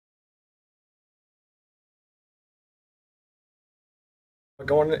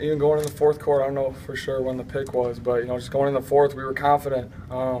Even going in the fourth quarter, I don't know for sure when the pick was, but just going in the fourth, we were confident.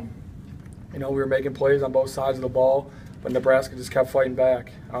 We were making plays on both sides of the ball, but Nebraska just kept fighting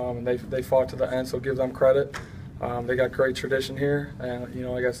back, and they fought to the end. So give them credit. They got great tradition here, and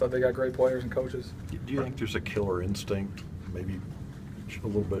like I said, they got great players and coaches. Do you think there's a killer instinct, maybe a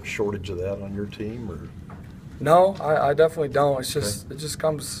little bit shortage of that on your team, or? No, I definitely don't. It just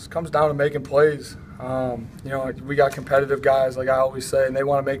comes down to making plays. We got competitive guys, like I always say, and they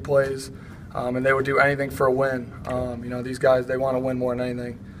want to make plays, and they would do anything for a win. These guys, they want to win more than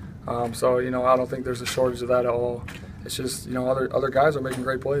anything. So I don't think there's a shortage of that at all. It's just other guys are making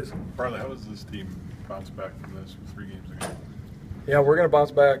great plays. Farley, how does this team bounce back from this 3 games ago? Yeah, we're going to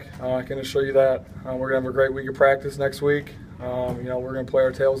bounce back. I can assure you that. We're going to have a great week of practice next week. We're going to play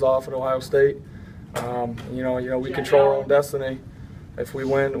our tails off at Ohio State. We control our own destiny. If we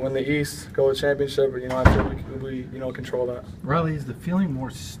win the East, go to the championship, I think we control that. Riley, is the feeling more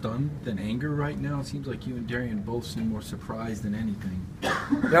stunned than anger right now? It seems like you and Darian both seem more surprised than anything.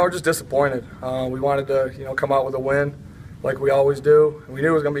 We're just disappointed. We wanted to, come out with a win, like we always do. We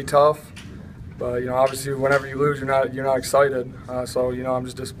knew it was going to be tough, but obviously, whenever you lose, you're not excited. So I'm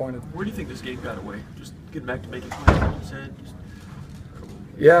just disappointed. Where do you think this game got away? Just getting back to making plays, like you said.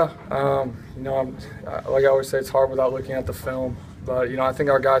 Yeah, like I always say, it's hard without looking at the film. But I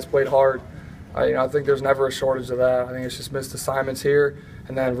think our guys played hard. I think there's never a shortage of that. I think it's just missed assignments here,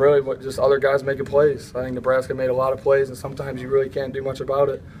 and then really just other guys making plays. I think Nebraska made a lot of plays, and sometimes you really can't do much about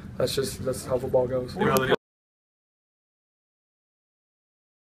it. That's how football goes.